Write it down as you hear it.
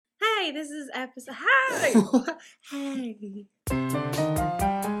Hi, this is episode. Hi! Hey.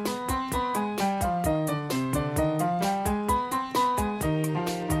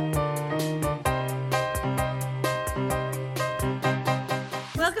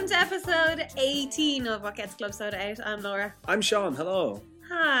 Welcome to episode 18 of What Gets Club Soda Out. I'm Laura. I'm Sean, hello.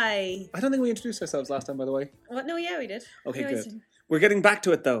 Hi. I don't think we introduced ourselves last time, by the way. What? No, yeah, we did. Okay, No, I good. didn't. We're getting back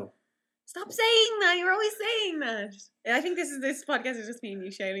to it, though. Stop saying that. You're always saying that. I think this podcast is just me and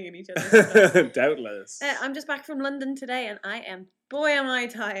you shouting at each other. Doubtless. I'm just back from London today, and boy, am I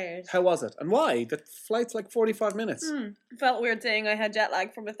tired. How was it? And why? The flight's like 45 minutes. Felt weird saying I had jet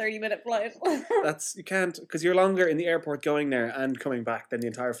lag from a 30-minute flight. You can't, because you're longer in the airport going there and coming back than the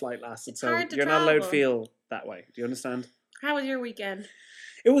entire flight lasted. It's So hard to you're not allowed to travel. feel that way. Do you understand? How was your weekend?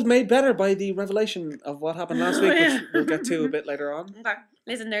 It was made better by the revelation of what happened last week, which we'll get to a bit later on. Okay.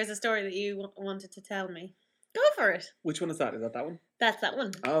 Listen, there's a story that you wanted to tell me. Go for it. Which one is that? Is that one? That's that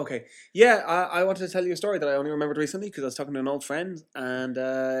one. Oh, okay. Yeah, I wanted to tell you a story that I only remembered recently because I was talking to an old friend and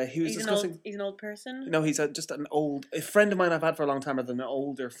he was discussing... He's an old person? No, he's just a friend of mine I've had for a long time, rather than an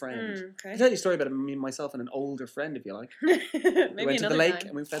older friend. I Okay. can tell you a story about me, myself, and an older friend, if you like. Maybe We went to the another lake time.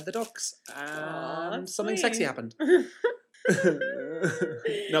 and we fed the ducks, and that's something sweet. sexy happened.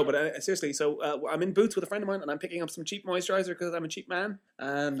 No, but seriously, so I'm in Boots with a friend of mine, and I'm picking up some cheap moisturizer because I'm a cheap man,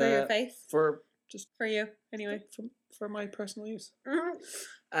 and For your face? for For you, anyway. for my personal use.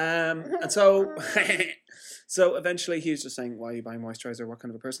 And so, so eventually he was just saying, "Why are you buying moisturizer? What kind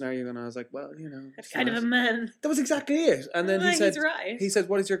of a person are you?" And I was like, "Well, you know, That's kind of a man. that was exactly it." And then he said, He's right. he said,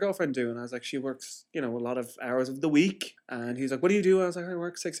 "What does your girlfriend do?" And I was like, "She works, a lot of hours of the week." And he's like, "What do you do?" I was like, "I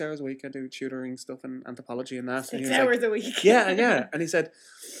work 6 hours a week. I do tutoring stuff and anthropology and that." And 6 he was hours like, a week. yeah. And he said,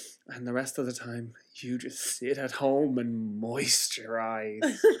 "And the rest of the time, you just sit at home and moisturize."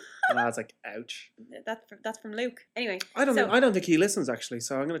 And I was like, "Ouch." That's from Luke. Anyway. I don't so, I don't think he listens actually.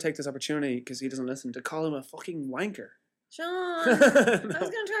 So I'm going to take this opportunity because he doesn't listen to call him a fucking wanker. Sean, I was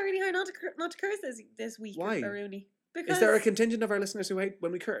going to try really hard not to curse this week. Why? Rooney. Because Is there a contingent of our listeners who hate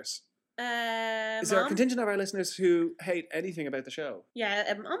when we curse? Is there a Mom? contingent of our listeners who hate anything about the show?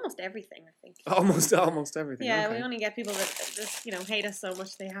 Yeah, almost everything, I think. Almost everything. Yeah, okay. we only get people that just, hate us so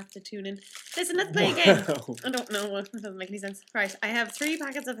much they have to tune in. Listen, let's play a game. Wow. I don't know. It doesn't make any sense. Right, I have 3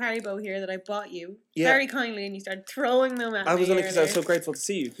 packets of Haribo here that I bought you Yeah. very kindly, and you started throwing them at me. I was only because I was so earlier. grateful to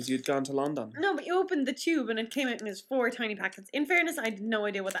see you because you'd gone to London. No, but you opened the tube and it came out in these 4 tiny packets. In fairness, I had no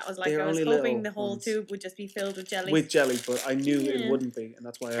idea what that was like. They're I was only hoping little the whole ones. tube would just be filled with jelly. With jelly, but I knew Yeah. it wouldn't be, and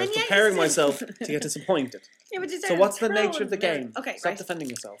that's why I was And yet you preparing still- myself to get disappointed. Yeah, but you So started what's the throwing nature of the them game? out. Okay, Stop right. defending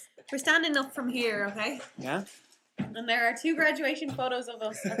yourself. We're standing up from here, okay? Yeah? And there are 2 graduation photos of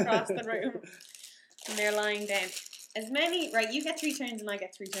us across the room. And they're lying down. Right, you get 3 turns and I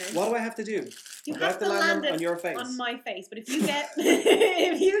get 3 turns. What do I have to do? You Do I have to land it on your face? on my face, but if you get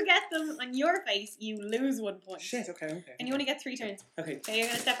if you get them on your face, you lose 1 point. Shit, okay. And you only get 3 turns. Okay. Okay, you're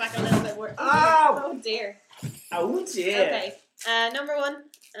gonna step back a little bit more. Ow! Oh dear. Oh dear. Okay. Number 1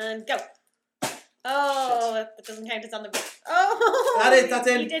 and go. Oh, that doesn't count. It's on the. Oh. That's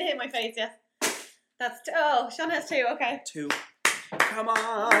in. You did hit my face, yes. Sean has 2. Okay. 2. Come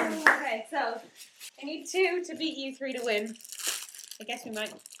on. Okay, so I need 2 to beat you, 3 to win. I guess we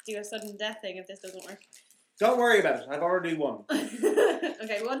might do a sudden death thing if this doesn't work. Don't worry about it. I've already won.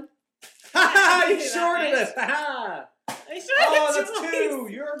 Okay, 1. Ha ha! You Do that, shorted right? it. Ha ha! I should Oh, have that's twice. 2.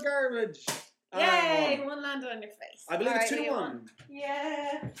 You're garbage. Yay! I won. 1 landed on your face. I believe it's Alright, you 2-1. won.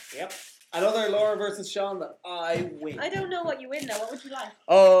 Yeah. Yep. Another Laura versus Sean that I win. I don't know what you win though. What would you like?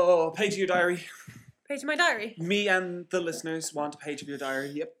 Oh, page of your diary. Page of my diary. Me and the listeners want a page of your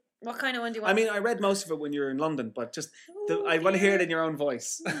diary. Yep. What kind of one do you want? I mean, I read most of it when you were in London, but just Ooh, I want to hear it dear. in your own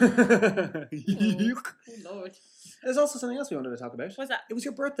voice. Oh, Lord. There's also something else we wanted to talk about. What's that? It was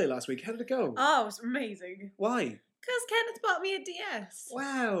your birthday last week. How did it go? Oh, it was amazing. Why? Because Kenneth bought me a DS.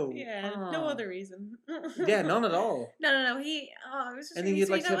 Wow. Yeah, Ah. no other reason. Yeah, none at all. No. He. Oh, it was just Anything really you'd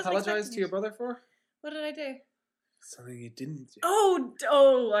like sweet. to I wasn't apologise expecting to your it. brother for? What did I do? Something you didn't do.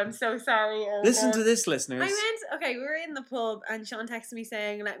 Oh, I'm so sorry. Oh, Listen God. to this, listeners. I meant, okay, we were in the pub and Sean texted me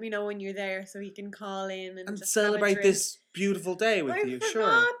saying, let me know when you're there so he can call in and and just have a celebrate drink. this beautiful day with I you, forgot sure.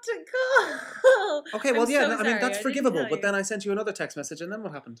 to call. Okay, well, I'm yeah, so I mean, sorry, that's I didn't forgivable, tell but you. then I sent you another text message, and then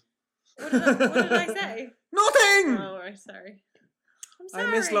what happened? What did I say? Nothing! Oh, I'm sorry. I'm I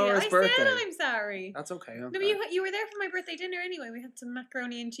sorry. miss Laura's I birthday. said I'm sorry. That's okay. No, okay. but you were there for my birthday dinner anyway. We had some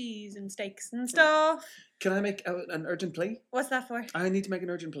macaroni and cheese and steaks and stuff. Can I make an urgent plea? What's that for? I need to make an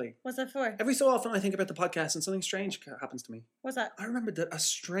urgent plea. What's that for? Every so often I think about the podcast and something strange happens to me. What's that? I remembered that a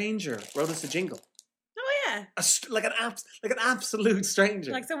stranger wrote us a jingle. Oh yeah, Like an absolute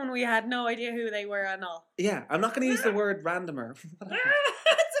stranger. like someone we had no idea who they were and all. Yeah, I'm not going to use the word randomer.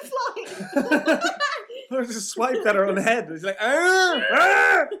 It's a fly. Or just swipe at her own head. It's like,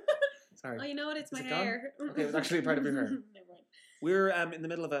 ah! Sorry. Oh, you know what? It's my Is it gone? hair. Okay, it was actually part of your hair. Never mind. We're in the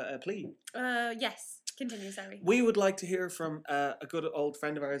middle of a plea. Yes. Continue, sorry. We would like to hear from a good old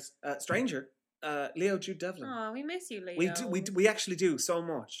friend of ours, stranger, Leo Jude Devlin. Oh, we miss you, Leo. We actually do so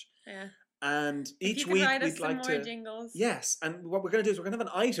much. Yeah. And If each you could week write us we'd some like more to. jingles. Yes, and what we're going to do is we're going to have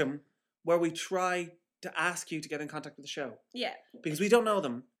an item where we try to ask you to get in contact with the show Yeah. because we don't know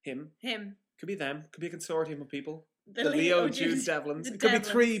them. Him Him. could be them. Could be a consortium of people. The Leo Jude Devlins. the It could be Devlins.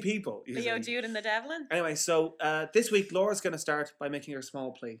 3 people. Leo usually. Jude and the Devlin. Anyway, so this week Laura's going to start by making her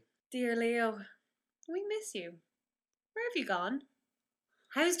small plea. Dear Leo, we miss you. Where have you gone?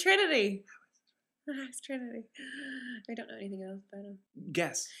 How's Trinity? How's Trinity? I don't know anything else about him.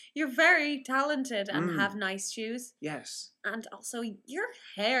 Guess. You're very talented and Mm. have nice shoes. Yes. And also, your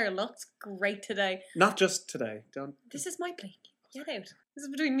hair looks great today. Not just today. Don't. This is my plea. Get out. This is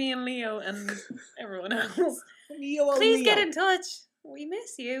between me and Leo and everyone else. Leo, Please get in touch. We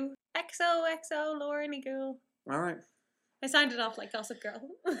miss you. XOXO, Laura Nigel. All right. I signed it off like Gossip Girl.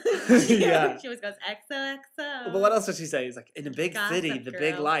 Yeah. She always goes XOXO. But what else did she say? It's like in a big Gossip city, the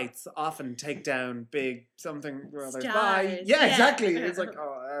big Girl. lights often take down big something or other. Bye. Stars. Yeah, Yeah. exactly. It's like,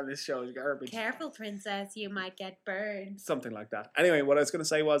 this show is garbage. Careful, princess, you might get burned. Something like that. Anyway, what I was going to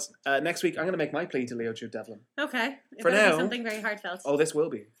say was next week I'm going to make my plea to Leo Jude Devlin. Okay. It For better be now- something very heartfelt. Oh, this will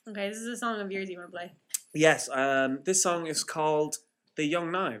be. Okay, this is a song of yours you want to play. Yes. This song is called "The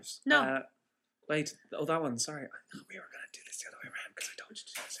Young Knives." No. Wait. Oh, that one. Sorry. I thought we were going to do this the other way around because I told you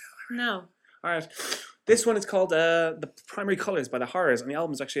to do this the other way around. No. All right. This one is called "The Primary Colors" by the Horrors, and the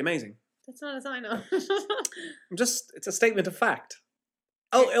album is actually amazing. That's not a sign off. It's a statement of fact.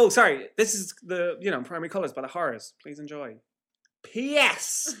 Oh, sorry. This is the, Primary Colors by the Horrors. Please enjoy.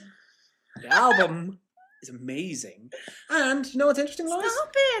 P.S. The album is amazing. And you know what's interesting, Lois?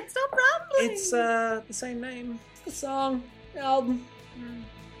 Stop it! Stop rambling! It's the same name. The song, the album.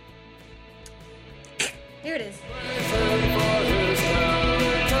 Here it is.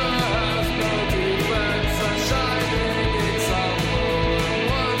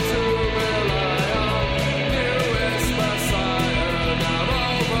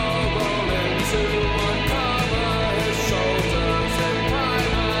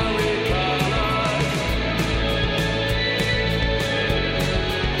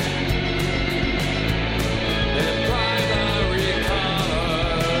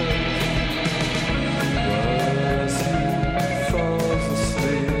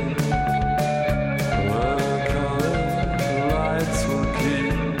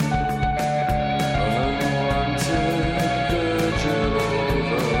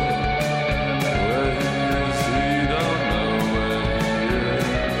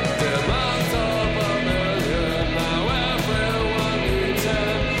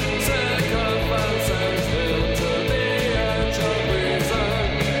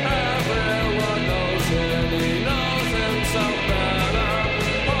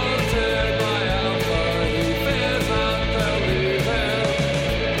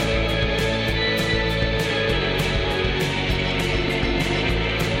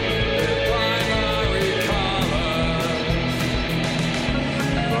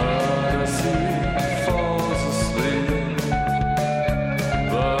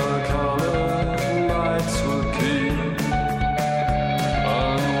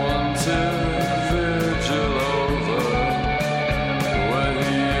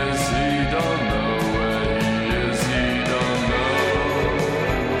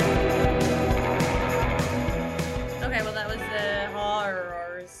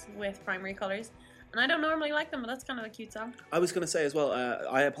 Primary Colors. And I don't normally like them, but that's kind of a cute song. I was going to say as well,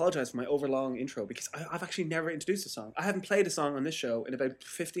 I apologise for my overlong intro because I've actually never introduced a song. I haven't played a song on this show in about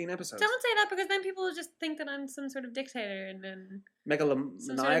 15 episodes. Don't say that because then people will just think that I'm some sort of dictator and then some sort of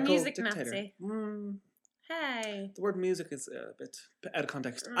Megalomaniacal music dictator. Nazi. Hey. The word music is a bit out of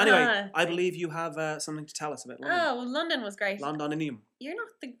context. Anyway, I believe you have something to tell us about London. Oh, well, London was great. Londoninium. You're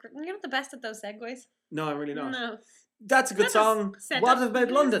not the best at those segues. No, I'm really not. No. That's a good That song. was set What up. about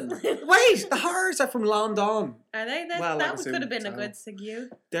London? Wait, the Horrors are from London. Are they? Well, I that assume could have been a so. good segue.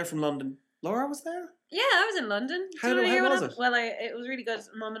 They're from London. Laura was there? Yeah, I was in London. How Do you want to hear was what it? Well, it was really good.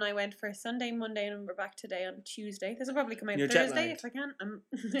 Mum and I went for Sunday, Monday, and we're back today on Tuesday. This will probably come out You're jet Thursday lagged. if I can.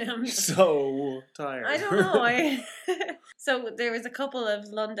 I'm So tired. I don't know. So there was a couple of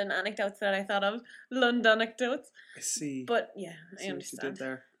London anecdotes that I thought of. London anecdotes. I see. But yeah, I I see what you understand. did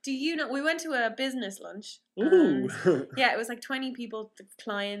there. Do you know, we went to a business lunch. Ooh. and yeah, it was like 20 people,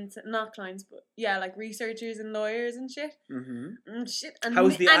 clients, not clients, but yeah, like researchers and lawyers and shit. Mm-hmm. And shit. And How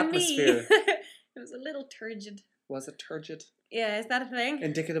was the and me. atmosphere? It was a little turgid. Was it turgid? Yeah, is that a thing?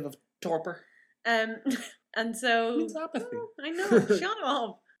 Indicative of torpor. And It so means apathy. Oh, I know. Shut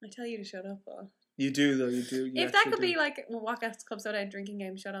up. I tell you to shut up. Paul. You do, though. You do. You If that actually could do. be like Walkouts Club Soda drinking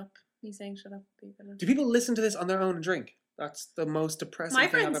game, shut up. Me saying shut up would be better. Do people listen to this on their own and drink? That's the most depressing My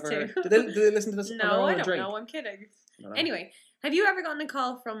thing I've friends ever do. heard. Do they listen to this on their No, own I and don't drink? know. I'm kidding. I don't know. Anyway, have you ever gotten a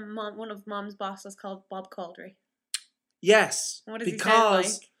call from one of Mom's bosses called Bob Caldry? Yes. What does he because sound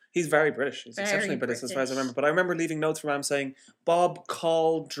like? he's very British. He's Very exceptionally British as far as I British. remember. But I remember leaving notes for Mum saying, Bob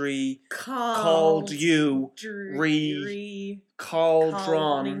Caldry Called you, called Calling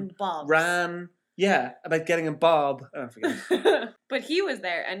Ron, Bob. ran. Yeah, about getting a Bob. Oh, I forget. But he was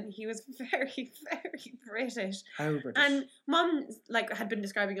there, and he was very, very British. How British. And Mum had been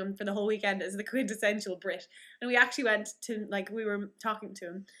describing him for the whole weekend as the quintessential Brit. And we actually went to we were talking to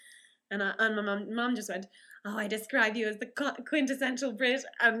him, and my mum just went, "Oh, I describe you as the quintessential Brit,"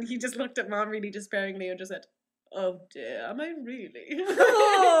 and he just looked at Mum really despairingly and just said, "Oh dear, am I really?"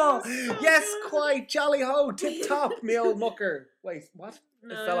 Oh, So yes, good. quite jolly ho, tip top, me old mucker. Wait, what?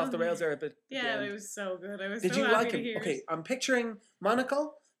 No. It fell off the rails there a bit. at the Yeah, end. it was so good. I was Did so you happy like to him? hear it. Okay, I'm picturing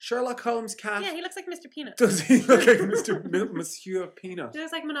monocle, Sherlock Holmes cat. Yeah, he looks like Mr. Peanut. Does he look like Monsieur Peanut? He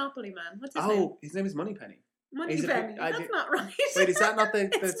looks like Monopoly Man. What's his name? Oh, his name is Moneypenny. he's a Moneypenny. bit- I That's did- not right. Wait, is that not the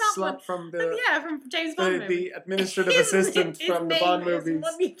It's not slot from the Yeah, from James Bond movie. the administrative His- assistant his from the name Bond is movies?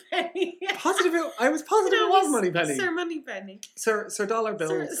 Moneypenny. I was positive No, it was he's Moneypenny. Sir Moneypenny. Sir Dollar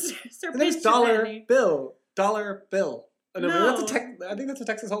Bill. Sir His name is Pinch Dollar Penny. Bill. Dollar Bill. Oh, no, No. I think that's a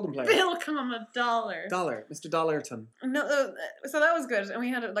Texas Hold'em player. Bill, $1. Dollar, Mr. Dollarton. No, so that was good, and we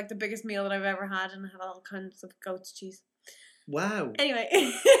had the biggest meal that I've ever had, and I had all kinds of goat's cheese. Wow. Anyway,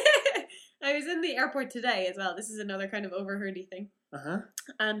 I was in the airport today as well. This is another kind of overheardy thing. Uh-huh.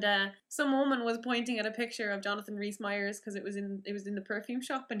 And some woman was pointing at a picture of Jonathan Rhys Meyers because it was in the perfume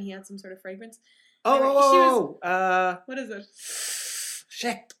shop and he had some sort of fragrance. Oh, What is it?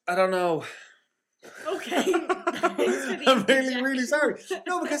 shit, I don't know. Okay. Thanks for the I'm really interjection. sorry.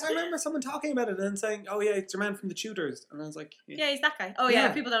 No, because I remember someone talking about it and saying, "Oh yeah, it's your man from the Tudors," and I was like, Yeah, he's that guy. Oh yeah, Yeah.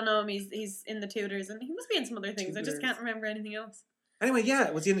 if people don't know him, he's in the Tudors and he must be in some other things. I just Tudors. can't remember anything else. Anyway, yeah,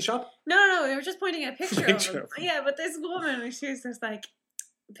 was he in the shop? No, we were just pointing at a picture, Picture of him. of him. Yeah, but this woman, she was just like,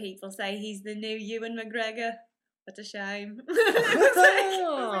 people say he's the new Ewan McGregor. What a shame.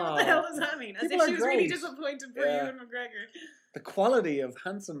 What the hell does that mean? As People if she are was really great. disappointed for Yeah. Ewan McGregor. The quality of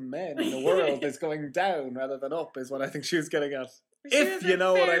handsome men in the world is going down rather than up, is what I think she was getting at. She If was you a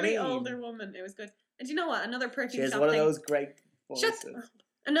know what I fairly mean. older woman. It was good. And do you know what? Another She perfume has shop one of thing. those great Shut voices. up.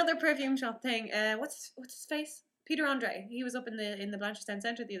 Another perfume shop thing. What's his face? Peter Andre. He was up in the Blanchardstown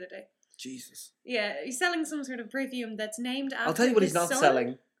Centre the other day. Jesus. Yeah, he's selling some sort of perfume that's named after I'll tell you what his he's not son.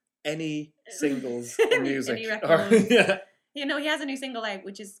 selling. Any singles or Any music. records. Yeah. You know, he has a new single out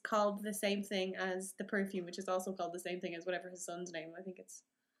which is called the same thing as the perfume, which is also called the same thing as whatever his son's name. I think it's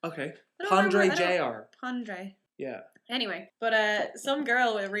Okay. I don't remember- Pandre I don't- Jr. Pondre. Yeah. Anyway, but some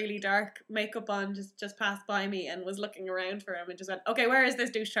girl with really dark makeup on just passed by me and was looking around for him and just went, "Okay, where is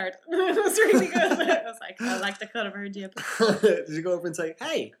this douche chart?" It was really good. I was like, I like the cut of her jib. Did you go over and say,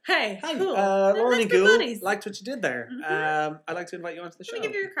 "Hey, Hey, hey, cool. Lauren Let's and be Gould, buddies. liked what you did there. Mhm. I'd like to invite you onto the show." Let me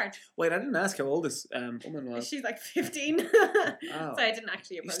give you your card. Wait, I didn't ask how old this woman was. She's like 15. Oh. So I didn't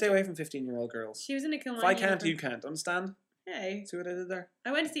actually You approach stay her. away from 15-year-old girls. She was in a If Kilmarnock. I can't, you can't. Understand? Hey, See what I did there?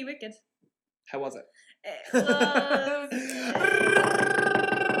 I went to see Wicked. How was it? It was...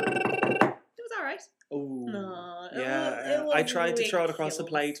 It was alright. Oh. No, it Yeah, was I tried to throw it across the Wickles.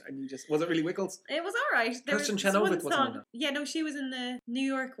 plate and you just... Was it really Wickles? It was alright. There Kirsten was Chenoweth one wasn't song. in it. Yeah, no, she was in the New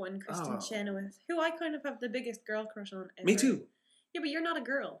York one, Kristen Oh. Chenoweth, who I kind of have the biggest girl crush on ever. Me too. Yeah, but you're not a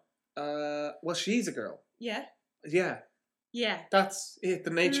girl. Well, she's a girl. Yeah? Yeah, Yeah. that's it, the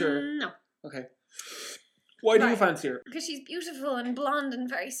nature. No. Okay. Why do you Right. fancy her? Because she's beautiful and blonde and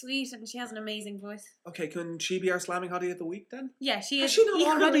very sweet and she has an amazing voice. Okay, can she be our slamming hottie of the week then? Yeah, she Has is. she not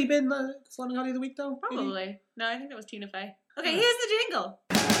equally- already been the slamming hottie of the week though? Maybe? Probably. No, I think that was Tina Fey. Okay, Oh. here's the jingle.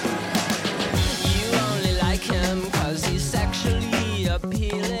 You only like him 'cause he's sexually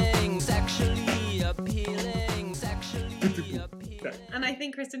appealing, sexually appealing, sexually appealing. And I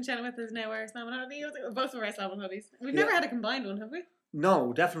think Kristen Chenoweth is now our Slamming Hottie. Both of our Slamming Hotties. We've Yeah. never had a combined one, have we?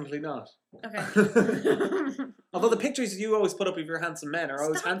 No, definitely not. Okay. Although the pictures you always put up of your handsome men are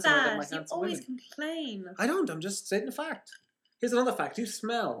always Stop handsomer that. than my You handsome always women. complain. I don't, I'm just stating a fact. Here's another fact. You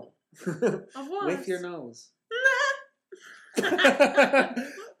smell. Of what? With your nose. what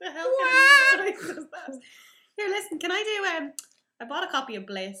the hell kind of noise is that? Here, listen, can I do I bought a copy of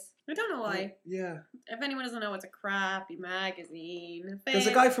Bliss. I don't know why. Yeah. If anyone doesn't know, it's a crappy magazine. There's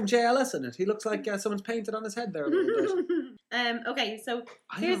a guy from JLS in it. He looks like someone's painted on his head there a little bit. Okay, so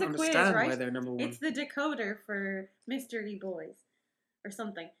I here's don't a quiz, understand right? why they're number one. It's the decoder for mystery boys, or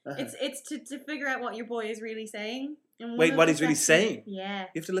something. Uh-huh. It's to figure out what your boy is really saying. And one Wait, of what the he's really questions- saying? Yeah.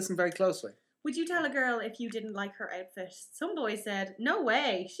 You have to listen very closely. Would you tell a girl if you didn't like her outfit? Some boy said, "No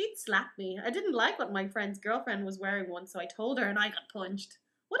way, she'd slap me. I didn't like what my friend's girlfriend was wearing once, so I told her and I got punched."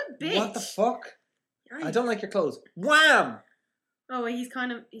 What a bitch! What the fuck? I Yikes. don't like your clothes. Wham! Oh, well, he's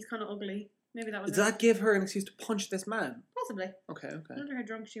kind of ugly. Maybe that was Does it. that give her an excuse to punch this man? Possibly. Okay, I okay. wonder how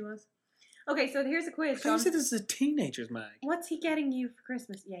drunk she was. Okay, so here's a quiz, How you Sean. say this is a teenager's mag? What's he getting you for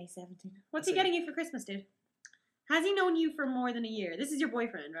Christmas? Yeah, he's 17. What's he That's it. getting you for Christmas, dude? Has he known you for more than a year? This is your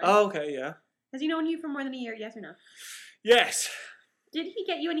boyfriend, right? Oh, okay, yeah. Has he known you for more than a year, yes or no? Yes. Did he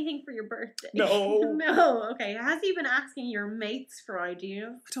get you anything for your birthday? No. No, okay. Has he been asking your mates for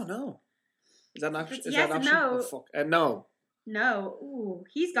ideas? I don't know. Is that an option? It's Is yes that an and option? no. Oh, fuck. No. No. Ooh,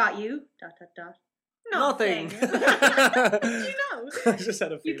 he's got you. ... Nothing. Did you know? I just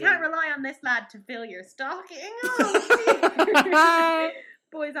had a You feeling. can't rely on this lad to fill your stocking. Oh, dear.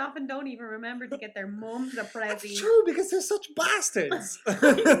 Boys often don't even remember to get their mums a That's present. true because they're such bastards.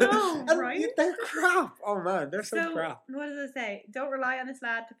 know, And right? They're crap. Oh man, they're so, So, crap. what does it say? Don't rely on this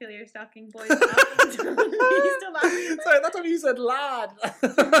lad to fill your stocking, boys. He's still laughing. Sorry, that time you said lad.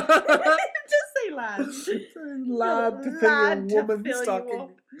 Just say lad. Lad to fill Lad to your woman's fill you stocking.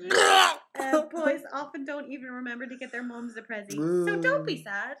 Boys often don't even remember to get their mums a present. So don't be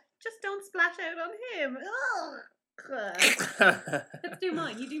sad. Just don't splash out on him. Ugh. Let's do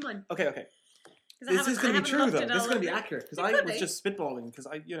mine. You do mine. Okay, okay. 'Cause I This is going to haven't be true looked though. at This is all going to of be them. accurate because It I could was be. just spitballing because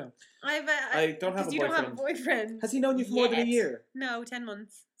I I don't have a because you don't have a boyfriend. boyfriend. Has he known you for more than a Yet. year? No, 10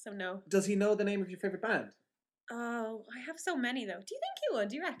 months. So no. Does he know the name of your favorite band? Oh, I have so many though. Do you think he would?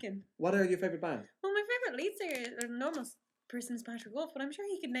 Do you reckon? What are your favorite band? Well, my favorite lead singer, or normal person, is Patrick Wolf, but I'm sure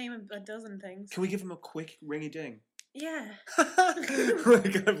he could name a dozen things. Can we give him a quick ringy ding? Yeah.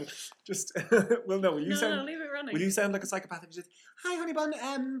 Just well, no. Will you No, sound? leave it running. Will you sound like a psychopath if you just, "Hi, honey bun.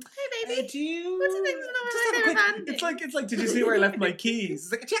 Hey, baby. Do you? What's the thing to know just my have a favourite quick- band It's like. Did you see where I left my keys?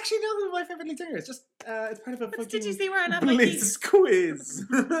 It's like. Do you actually know who my favorite lead singer is? Just. It's part of a fucking. Did you see where I left my Blitz keys? quiz.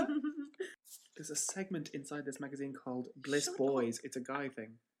 There's a segment inside this magazine called Bliss Shut up. Boys. It's a guy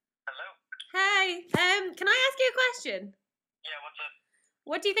thing. Hey, can I ask you a question? Yeah, what's up?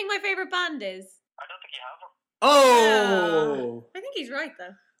 What do you think my favorite band is? I don't think you have one. Oh. I think he's right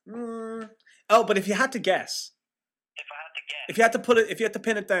though. Oh, but if you had to guess, If I had to guess. if you had to put it, if you had to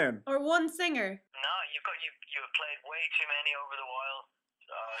pin it down, Or one singer. No, you've played way too many over the while.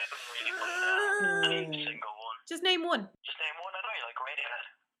 I couldn't really put it down. Any single one. Just name one. Just name one. I know you like Radiohead.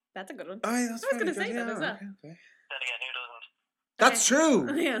 That's a good one. that's I was very gonna good, say that yeah, as well. okay. Then again, who doesn't? That's true.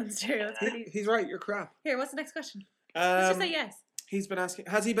 Yeah, that's true. That's pretty... He's right. You're crap. Here, what's the next question? Let's just say Um, yes. he's been asking.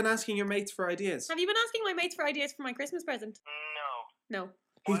 Has he been asking your mates for ideas? Have you been asking my mates for ideas for my Christmas present? No. No.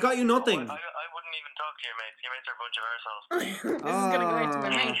 He's got you nothing. I wouldn't even talk to your mates. Your mates are a bunch of arseholes. This is gonna go out to my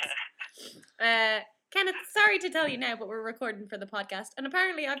Ah. mates. Kenneth, sorry to tell you now, but we're recording for the podcast, and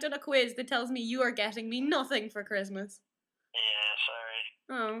apparently I've done a quiz that tells me you are getting me nothing for Christmas. Yeah,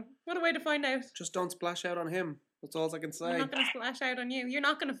 sorry. Oh, what a way to find out. Just don't splash out on him. That's all I can I'm say. not going to splash out on you. You're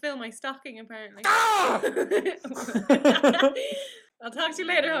not going to fill my stocking, apparently. Ah! I'll talk to you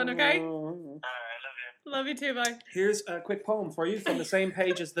later, hon, okay? Alright, love you. Love you too, bye. Here's a quick poem for you from the same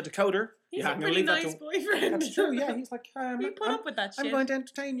page as the decoder. He's Yeah, a I'm gonna pretty leave that nice to- boyfriend. That's true. Yeah, he's like, You put up with that shit. I'm going to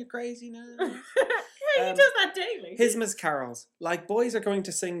entertain you, crazy now. Yeah, he Um, does that daily. His Miss Carols. Like boys are going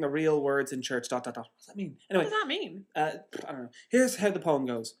to sing the real words in church. ... What does that mean? What Anyway, does that mean? I don't know. Here's how the poem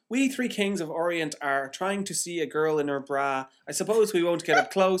goes. We three kings of Orient are trying to see a girl in her bra. I suppose we won't get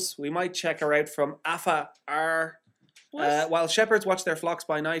up close. We might check her out from Afar. What? While shepherds watched their flocks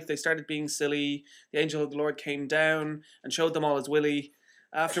by night, they started being silly. The angel of the Lord came down and showed them all his willy.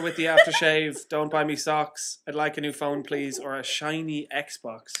 After with the aftershave, don't buy me socks. I'd like a new phone, please, or a shiny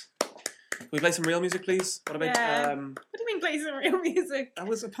Xbox. Can we play some real music, please? What about Yeah. What do you mean play some real music? that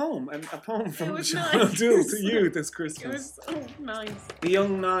was a poem, and a poem from was Sean nice. O'Doul to you this It Christmas. was so nice. The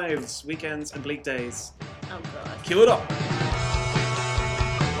Young Knives, Weekends and Bleak Days. Oh, God. Cue it up.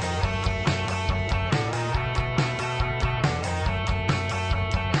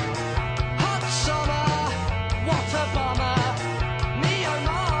 Hot summer, what a bummer. Me oh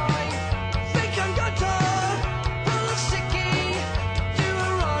my, think I'm going to pull a sickie, do a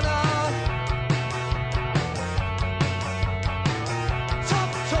runner.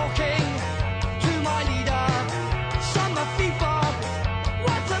 Top talking to my leader. Summer fever,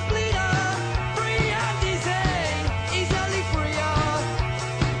 what a bleeder. Free and easy, easily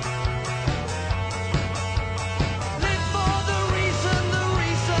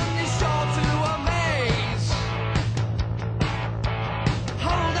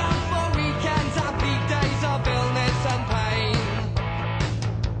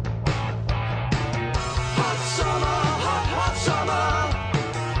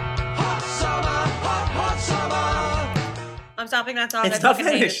stopping that song. It's I not fucking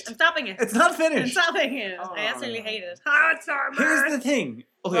hate it. finished. I'm stopping it. It's not I'm finished. stopping it. Oh. I absolutely hate it. Hot summer. Here's the thing.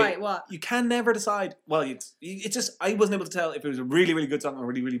 Okay, Right, what? you can never decide. Well, it's just I wasn't able to tell if it was a really, really good song or a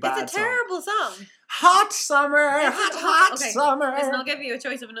really, really bad It's a terrible song. song. Hot summer, It's hot okay. summer. Listen, I'll give you a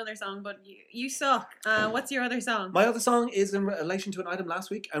choice of another song, but you suck. What's your other song? My other song is in relation to an item last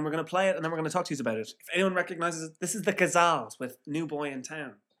week, and we're going to play it, and then we're going to talk to you about it. If anyone recognizes it, this is the Gazals with New Boy in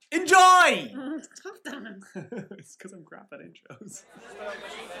Town. Enjoy! Stop that. It's because I'm crap at intros.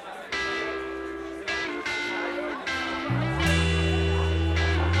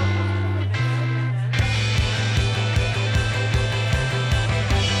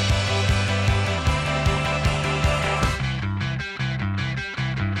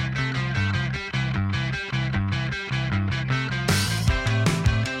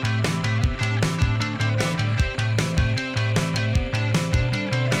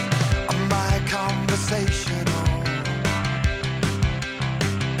 My conversational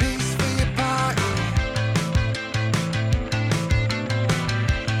piece for your party.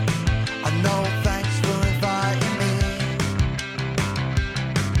 No thanks for inviting me.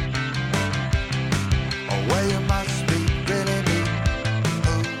 Well, you must be really me.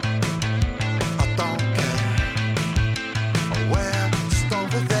 Oh, I don't care. Well, just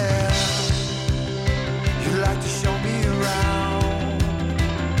over there. You like to show me around.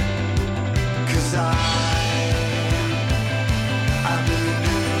 'Cause I'm the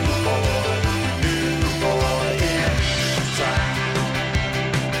new boy in town.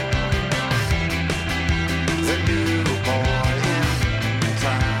 The new boy in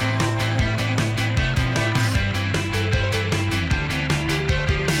town.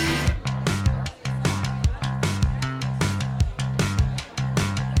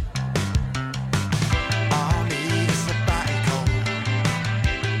 I'll need a sabbatical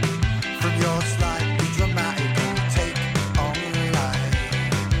from your slightly dramatic take on life.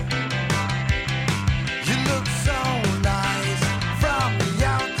 You look so nice from the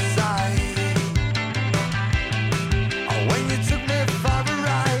outside. Oh, when you took me for a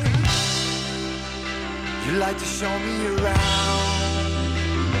ride, you like to show me around.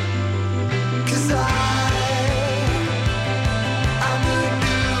 'Cause I'm the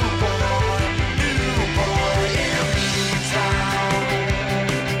new boy in town.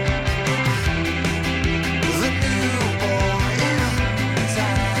 The new boy in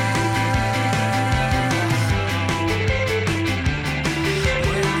town.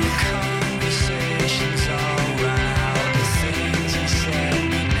 When the conversation's all round, the things you said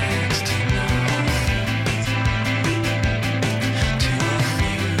me next to know. To a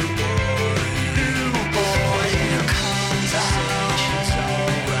new boy in conversation's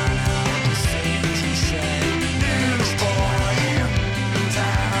all round, the things you said me next to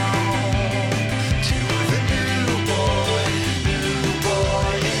town. To the new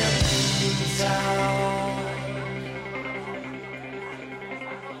boy in town.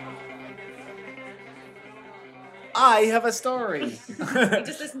 I have a story. You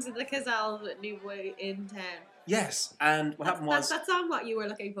just listened to the Cazal with New Boy in Town. Yes, and what happened was That's that song what you were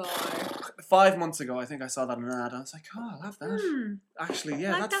looking for. 5 months ago, I think I saw that in an ad. I was like, oh, I'll have that. Hmm. Actually,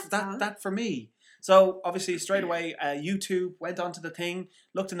 yeah, Like that's that song. that for me. So obviously, straight away, YouTube went onto the thing,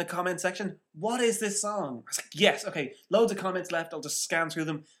 looked in the comment section. What is this song? I was like, yes, okay. Loads of comments left. I'll just scan through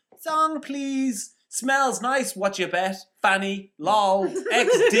them. Song, please. Smells nice. What you bet? Fanny, lol,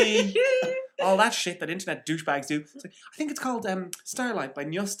 XD, all that shit that internet douchebags do. It's like, I think it's called Starlight by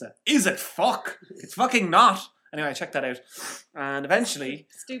Njusta. Is it? Fuck. It's fucking not. Anyway, I checked that out, and eventually,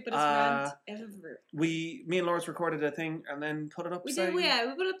 Stupidest rant ever. me and Lawrence recorded a thing and then put it up. We saying, did, yeah.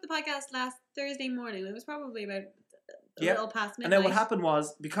 We put up the podcast last Thursday morning. It was probably about a Yeah. little past midnight. And then what happened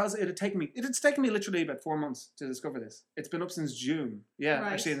was, because it had taken me literally about 4 months to discover this. It's been up since June. Yeah,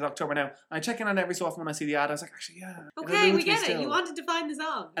 Right. actually it's October now. And I check in on it every so often when I see the ad. I was like, actually, yeah. it Okay, we eludes me get it. still. You wanted to find the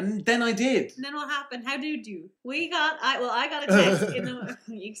song. And then I did. And then what happened? How did you? I got a text in the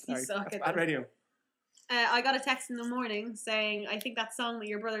you Sorry, suck that's at bad this. radio. I got a text in the morning saying, I think that song that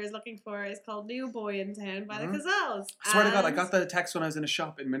your brother is looking for is called New Boy in Town by the Cazals. I swear to God, I And- got the text when I was in a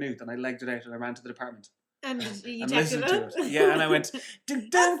shop in Maynooth and I legged it out and I ran to the department. And you And texted listened to it. it. Yeah, and I went, dun,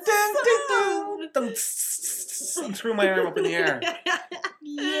 dun, dun, dun, dun, dun, and threw my arm up in the air.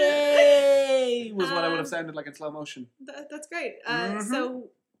 Yay! Was what I would have sounded like in slow motion. That's great. Mhm. So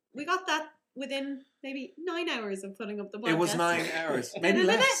we got that within maybe 9 hours of putting up the podcast. It was 9 hours, maybe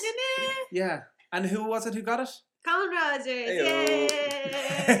less. Yeah. And who was it who got it? Colin Rogers. Heyo. Yay!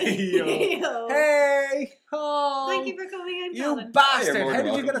 Heyo. Heyo. Hey! Oh! Thank you for coming in, You Colin. bastard! You're more How than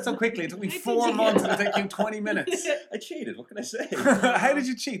did you get it welcome. so quickly? It took me How did 4 you months get and it it? took you 20 minutes. I cheated. What can I say? How did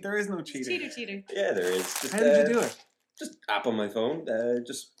you cheat? There is no cheating. Cheater. Yeah, there is. Just, How did you do it? Just app on my phone.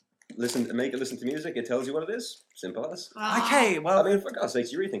 Just make it listen to music. It tells you what it is. Simple as. Okay, well, I mean, for God's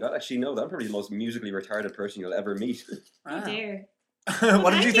sakes, you really think I'd actually know that? I'm probably the most musically retarded person you'll ever meet. Oh dear. what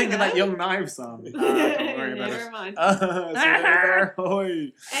did thank you think you, of that though. Young Knives song? Don't worry about Never it. mind. See you later.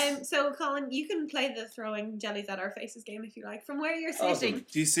 Hoi. So Colin, you can play the throwing jellies at our faces game if you like. From where you're sitting, Awesome.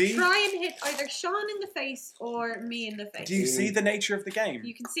 Do you see? try and hit either Sean in the face or me in the face. Do you see the nature of the game?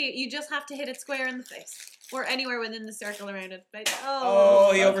 You can see it. You just have to hit it square in the face or anywhere within the circle around it. But,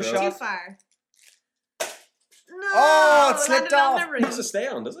 Oh, he That's overshot. too far. No, Oh, it slipped landed on off. the It roof. has to stay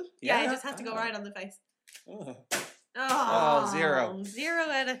on, does it? Yeah, it just has to go right on the face. Oh. Oh, 0. 0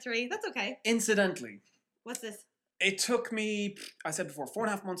 out of 3. That's okay. Incidentally, What's this? it took me, I said before,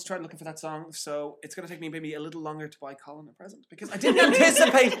 4.5 months to try looking for that song, so it's going to take me maybe a little longer to buy Colin a present because I didn't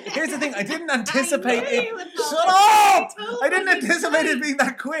anticipate. Here's the thing: I didn't anticipate I knew it. you would Shut not. up! I told I didn't you anticipate it twice. being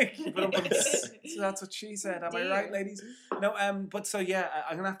that quick. So that's what she said. Am I right, Dear. ladies? No. But so yeah,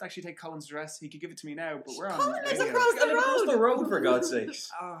 I'm gonna have to actually take Colin's dress. He could give it to me now, but we're on. Colin lives radio. across Got it across the road. road, for God's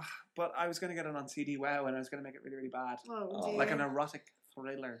sakes. But I was gonna get it on CD Wow, and I was gonna make it really, really bad, Oh, dear. like an erotic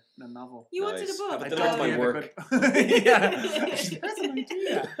thriller in a novel. You wanted Nice. a book. But I then don't it's my think I work. could- yeah, that's an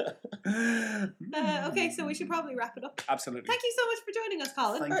idea. Okay, so we should probably wrap it up. Absolutely. Thank you so much for joining us,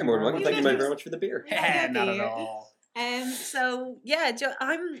 Colin. Thank Hi, you more than very welcome. much. Thank you You very let much for the beer. Not at dear. all. So yeah,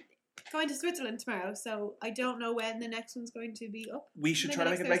 I'm going to Switzerland tomorrow, so I don't know when the next one's going to be up. We should Maybe try to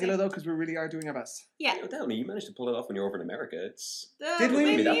make next it regular Thursday. though, because we really are doing our best. Yeah. You know, tell me, you managed to pull it off when you were over in America. It's Did we?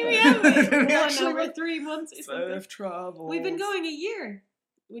 Maybe Maybe we that have bad. Did we one actually? over 3 months. Or something. Safe travel. We've been going a year.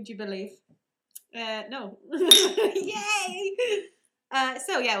 Would you believe? No. Yay!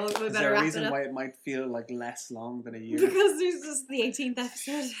 So yeah, we Is better there a wrap it reason up why it might feel like less long than a year? because there's just the 18th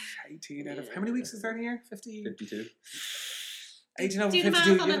episode. 18 out of how many weeks is there in a year? 50. 52. 18 over Do the 52. math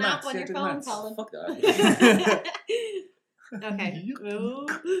on do an the app maths, on yeah, your do the phone, maths. Colin. Fuck that. Okay. Ooh.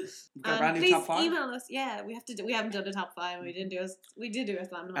 We've got a brand new Please top 5. email us. Yeah, we have to do. We haven't done a top 5. We did a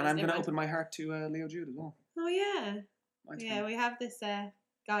slam. And I'm going to open my heart to Leo Jude as well. Oh yeah, Mine's yeah. fine. We have this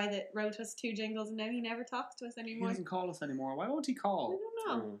guy that wrote us 2 jingles, and now he never talks to us He anymore. doesn't call us anymore. Why won't he I call? don't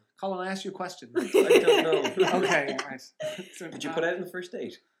know. Oh, Colin, I asked you a question. I don't know. Okay, right. So, Did you put out in the first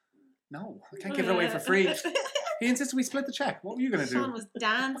date? No, I can't give it away for free. He insisted we split the check. What were you going to Sean do? was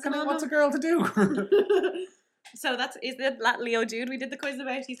dancing on What's a him. girl to do? So is it that Leo Jude we did the quiz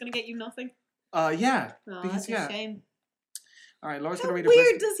about? He's going to get you nothing. Yeah. Oh, Because, that's yeah. a shame. All right, Laura's How going to read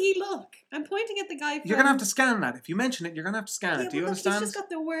weird a quiz. does he look? I'm pointing at the guy from... You're going to have to scan that. If you mention it, you're going to have to scan Yeah, it. Do you but look, understand? He's just got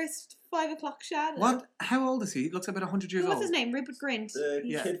the worst 5 o'clock shadow. What? How old is he? He looks about 100 years What's old. his name? Rupert Grint. The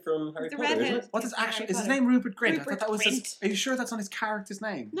Yeah. kid from Harry The Potter, isn't redhead. it? What is Harry actually? Is his Potter. name Rupert Grint? I Rupert thought that was his. Grint. Are you sure that's not his character's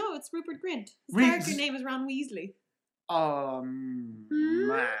name? No, it's Rupert Grint. His Re- character name is Ron Weasley. Hmm?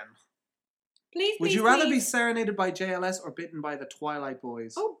 Man. Please, Would please, you rather be please. serenaded by JLS or bitten by the Twilight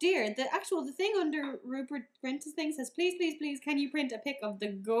Boys? Oh dear, the thing under Rupert Grint's thing says, please, please, please, can you print a pic of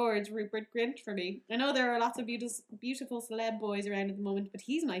the gorge Rupert Grint for me? I know there are lots of beautiful celeb boys around at the moment, but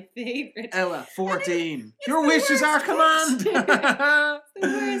he's my favourite. Ella, 14. it's Your the wishes are worst command. picture. the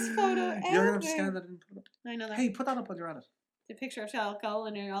worst photo ever. You're gonna have to scan that and put it up. I know that. Hey, put that up while you're at it. The picture of Charles Cole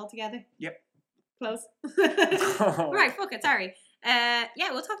and her all together. Yep. Close. Right, fuck it, sorry. Yeah,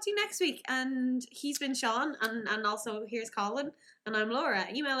 we'll talk to you next week. And he's been Sean, and also here's Colin, and I'm Laura.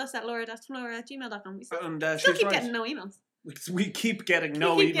 Email us at laura.flora@gmail.com. We still And keep she's right. getting no emails. We keep getting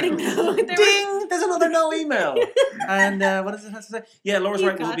no We keep email. getting no- there Ding! There's another no email. And what does it have to say? Yeah, Laura's You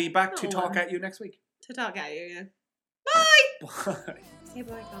right. We'll got be back to no talk one. at you next week. To talk at you, yeah. Bye! Bye. Say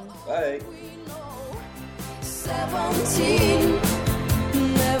bye, Colin. Bye. 17,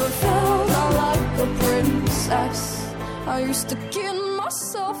 never felt like a princess. I used to kid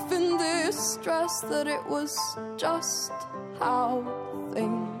myself in this dress that it was just how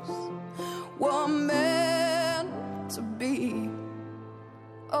things were meant to be.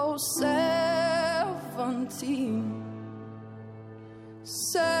 Oh, 17,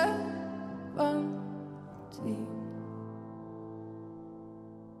 17.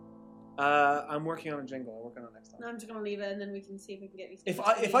 I'm working on a jingle. I'll work on it next No, time. I'm just gonna leave it, and then we can see if we can get you. If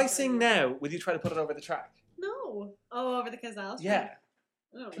I sing now, will you try to put it over the track? No. Oh, over the Cazal. Yeah.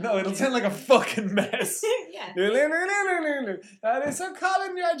 I don't know. No, it'll sound like a fucking mess. Yeah. That is so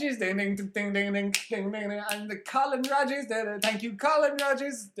Colin Rogers. Ding ding ding ding ding ding ding ding. I'm the Colin Rogers. Thank you, Colin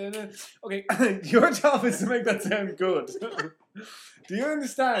Rogers. Okay, your job is to make that sound good. Do you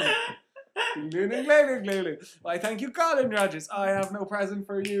understand? Why, thank you, Colin Rogers. I have no present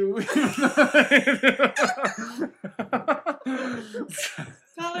for you.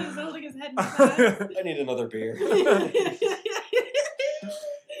 Colin is holding his head in his hands. I need another beer.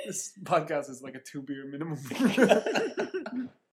 This podcast is like a 2 beer minimum.